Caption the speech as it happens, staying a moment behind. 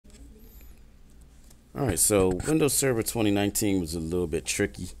All right, so Windows Server 2019 was a little bit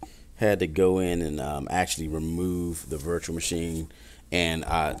tricky. Had to go in and actually remove the virtual machine and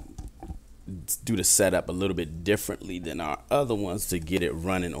do the setup a little bit differently than our other ones to get it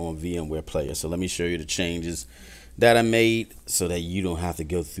running on VMware Player. So let me show you the changes that I made so that you don't have to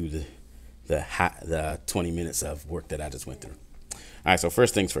go through the 20 minutes of work that I just went through. All right, so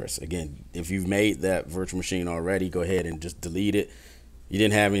first things first. Again, if you've made that virtual machine already, go ahead and just delete it. You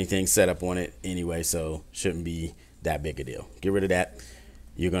didn't have anything set up on it anyway, so shouldn't be that big a deal. Get rid of that.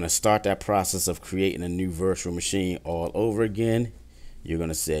 You're going to start that process of creating a new virtual machine all over again. You're going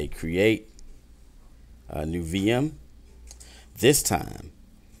to say create a new VM. This time,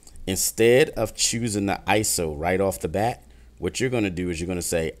 instead of choosing the ISO right off the bat, what you're going to do is you're going to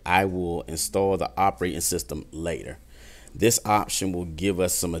say, I will install the operating system later. This option will give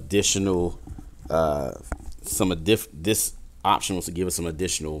us some additional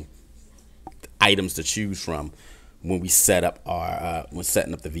items to choose from when we set up our when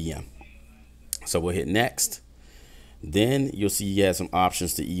setting up the VM. So we'll hit next. Then you'll see you have some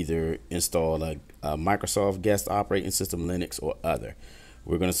options to either install a Microsoft guest operating system, Linux, or other.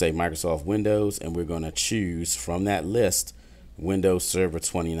 We're going to say Microsoft Windows, and we're going to choose from that list Windows Server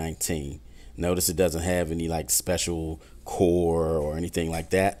 2019. Notice it doesn't have any like special core or anything like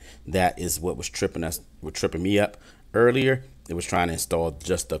that. That is what was tripping me up earlier. It was trying to install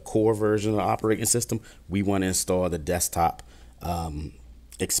just the core version of the operating system. We want to install the desktop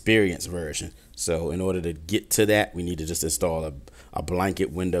experience version. So in order to get to that, we need to just install a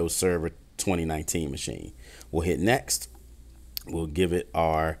blanket Windows Server 2019 machine. We'll hit next. We'll give it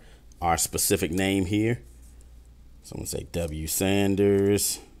our specific name here. So I'm going to say W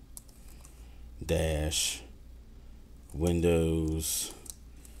Sanders dash Windows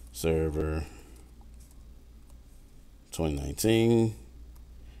Server 2019.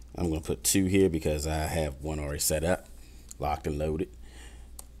 I'm going to put 2 here because I have one already set up, locked and loaded.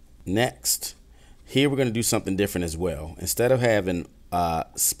 Next, here we're going to do something different as well. Instead of having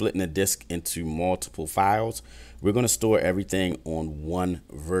splitting the disk into multiple files, we're going to store everything on one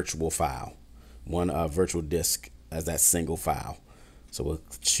virtual file, one virtual disk as that single file. So we'll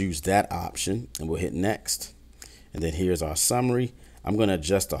choose that option and we'll hit next. And then here's our summary. I'm going to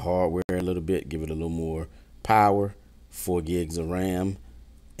adjust the hardware a little bit, give it a little more power, 4 gigs of RAM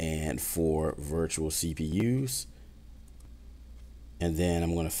and 4 virtual CPUs. And then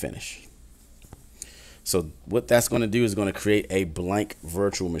I'm going to finish. So what that's going to do is going to create a blank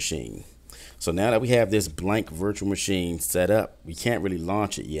virtual machine. So now that we have this blank virtual machine set up, we can't really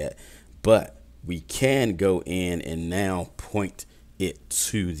launch it yet, but we can go in and now point it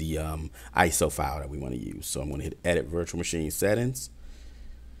to the ISO file that we want to use. So I'm going to hit edit virtual machine settings.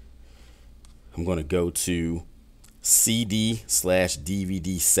 I'm going to go to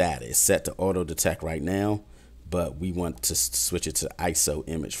CD/DVD SATA. It's set to auto detect right now, but we want to switch it to ISO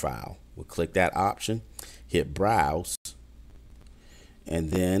image file. We'll click that option, hit browse, and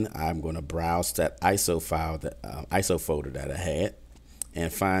then I'm going to browse that ISO file, that ISO folder that I had,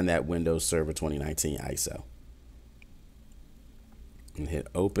 and find that Windows Server 2019 ISO. And hit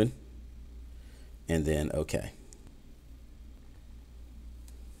open, and then OK.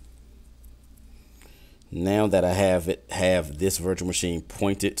 Now that I have this virtual machine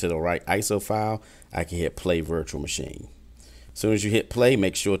pointed to the right ISO file, I can hit play virtual machine. As soon as you hit play,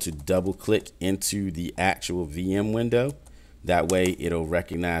 make sure to double click into the actual VM window. That way it'll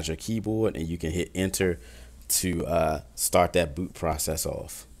recognize your keyboard and you can hit enter to start that boot process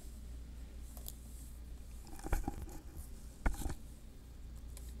off.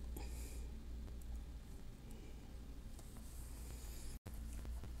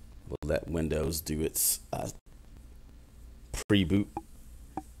 We'll let Windows do its pre-boot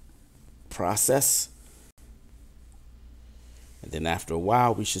process. And then after a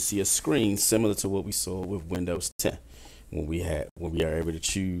while, we should see a screen similar to what we saw with Windows 10 when we are able to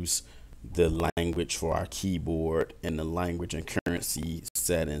choose the language for our keyboard and the language and currency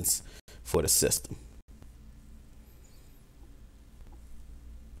settings for the system.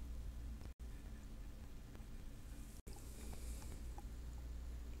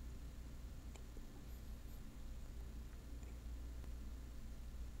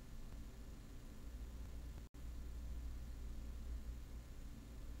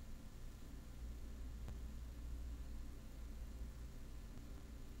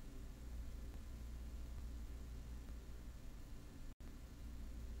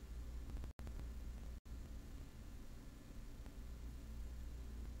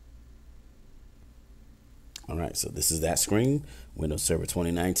 All right, so this is that screen, Windows Server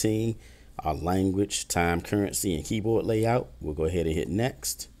 2019, our language, time, currency, and keyboard layout. We'll go ahead and hit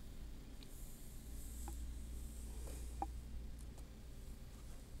next.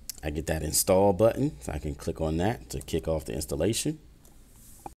 I get that install button, so I can click on that to kick off the installation.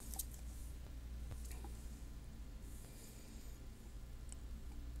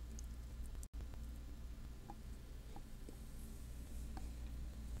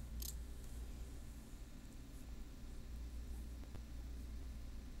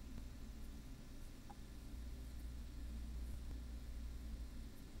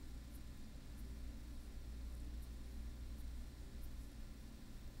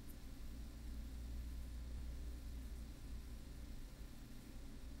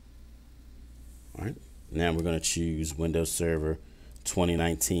 All right, now we're going to choose Windows Server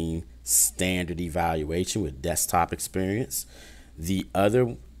 2019 standard evaluation with desktop experience. The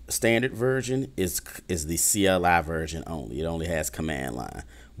other standard version is the CLI version only. It only has command line.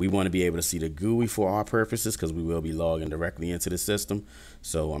 We want to be able to see the GUI for our purposes because we will be logging directly into the system.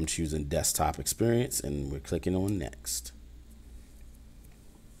 So I'm choosing desktop experience and we're clicking on next.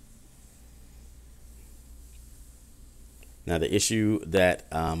 Now the issue that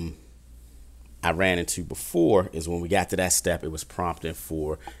I ran into before is when we got to that step, it was prompting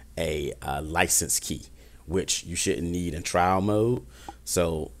for a license key, which you shouldn't need in trial mode.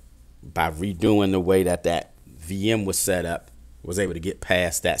 So by redoing the way that VM was set up, was able to get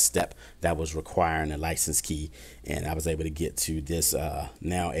past that step that was requiring a license key, and I was able to get to this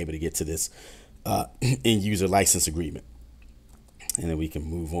now able to get to this end user license agreement, and then we can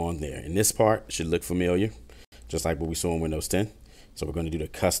move on there. And this part should look familiar, just like what we saw in Windows 10. So we're going to do the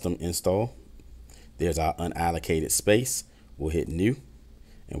custom install. There's our unallocated space. We'll hit new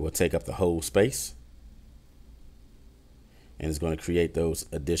and we'll take up the whole space, and it's going to create those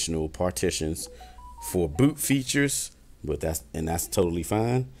additional partitions for boot features, but that's totally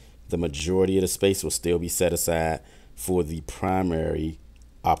fine. The majority of the space will still be set aside for the primary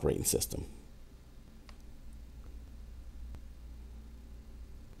operating system.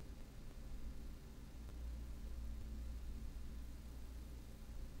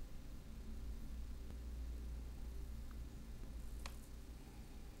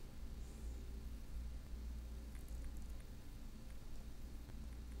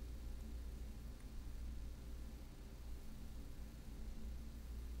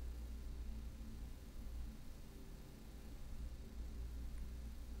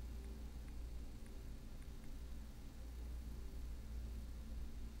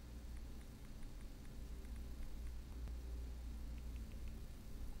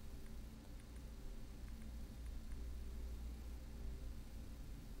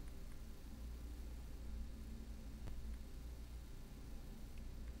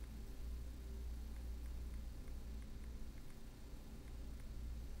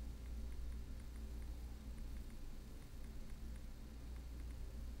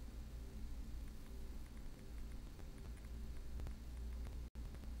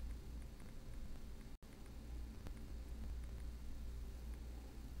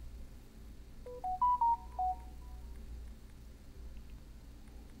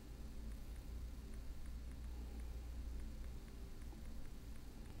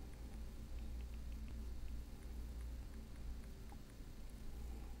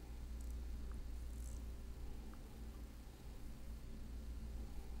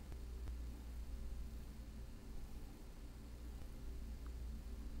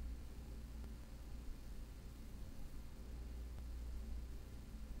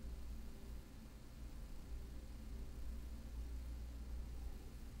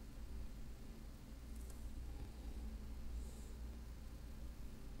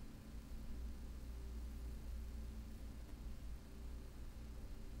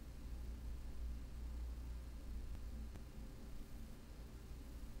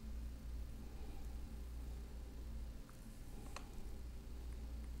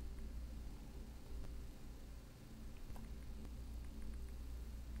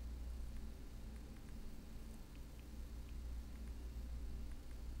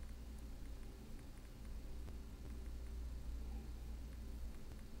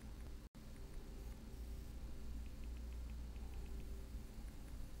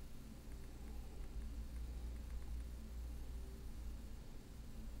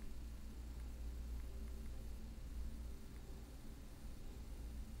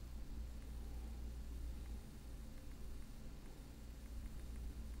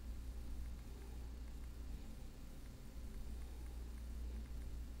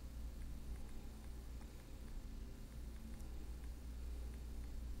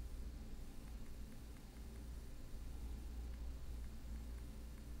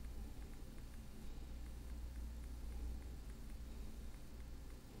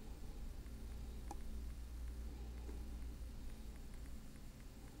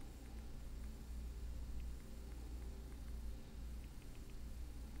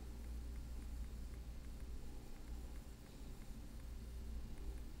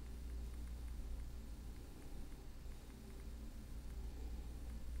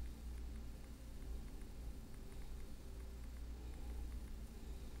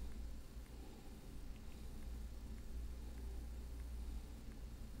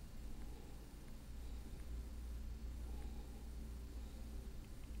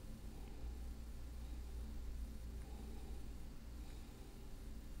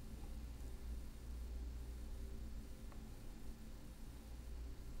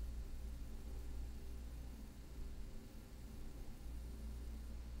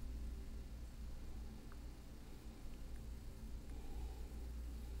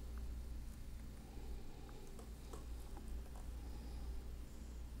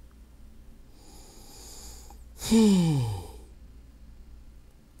 All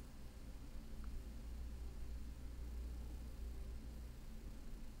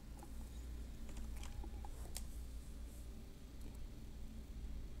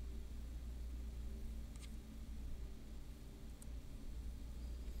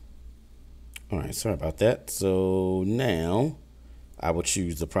right, sorry about that. So now I will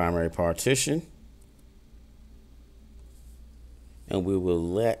choose the primary partition, and we will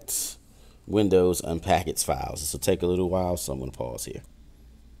let Windows unpack its files. This will take a little while, so I'm going to pause here.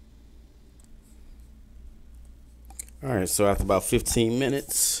 All right, so after about 15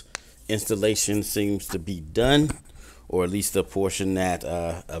 minutes, installation seems to be done, or at least the portion that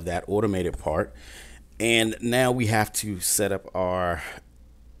of that automated part. And now we have to set up our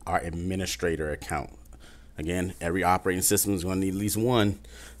administrator account. Again, every operating system is going to need at least one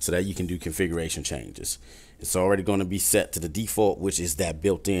so that you can do configuration changes. It's already going to be set to the default, which is that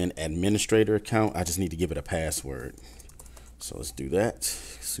built-in administrator account. I just need to give it a password. So let's do that.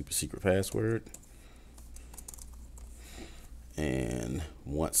 Super secret password. And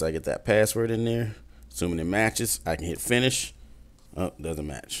once I get that password in there, assuming it matches, I can hit finish. Oh, doesn't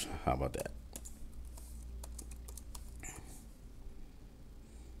match. How about that?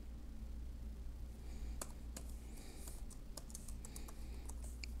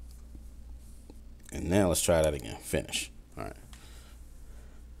 And now let's try that again. Finish. All right.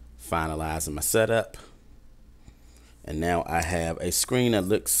 Finalizing my setup. And now I have a screen that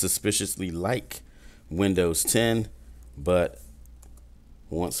looks suspiciously like Windows 10, but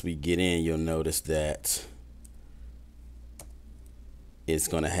once we get in, you'll notice that it's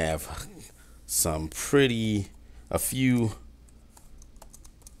going to have a few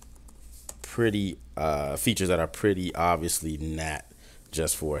pretty features that are pretty obviously not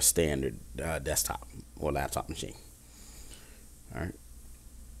just for a standard desktop or laptop machine. All right.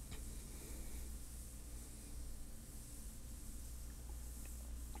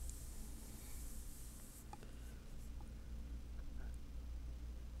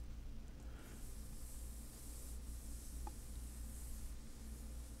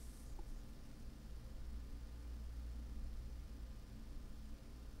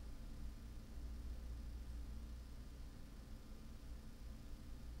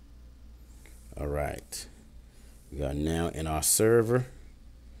 All right, we are now in our server.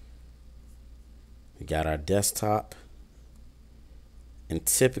 We got our desktop, and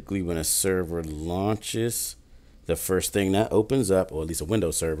typically when a server launches, the first thing that opens up, or at least a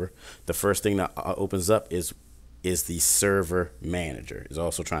Windows server, the first thing that opens up is the server manager. It's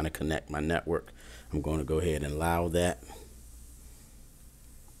also trying to connect my network. I'm going to go ahead and allow that.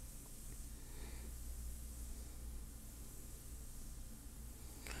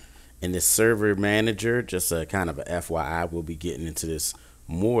 And this server manager, just a kind of a FYI, we'll be getting into this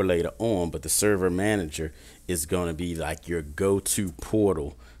more later on, but the server manager is going to be like your go-to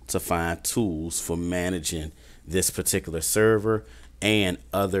portal to find tools for managing this particular server and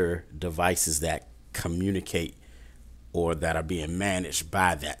other devices that communicate or that are being managed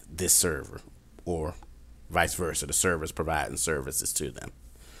by this server, or vice versa. The server is providing services to them.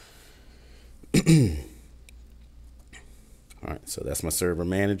 All right, so that's my server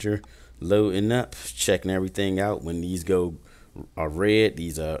manager loading up, checking everything out. When these are red,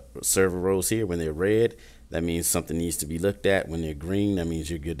 these are server rows here. When they're red, that means something needs to be looked at. When they're green, that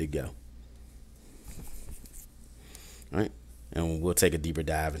means you're good to go. All right, and we'll take a deeper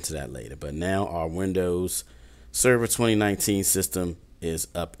dive into that later. But now our Windows Server 2019 system is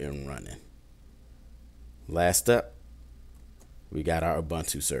up and running. Last up, we got our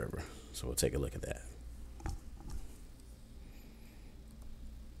Ubuntu server. So we'll take a look at that.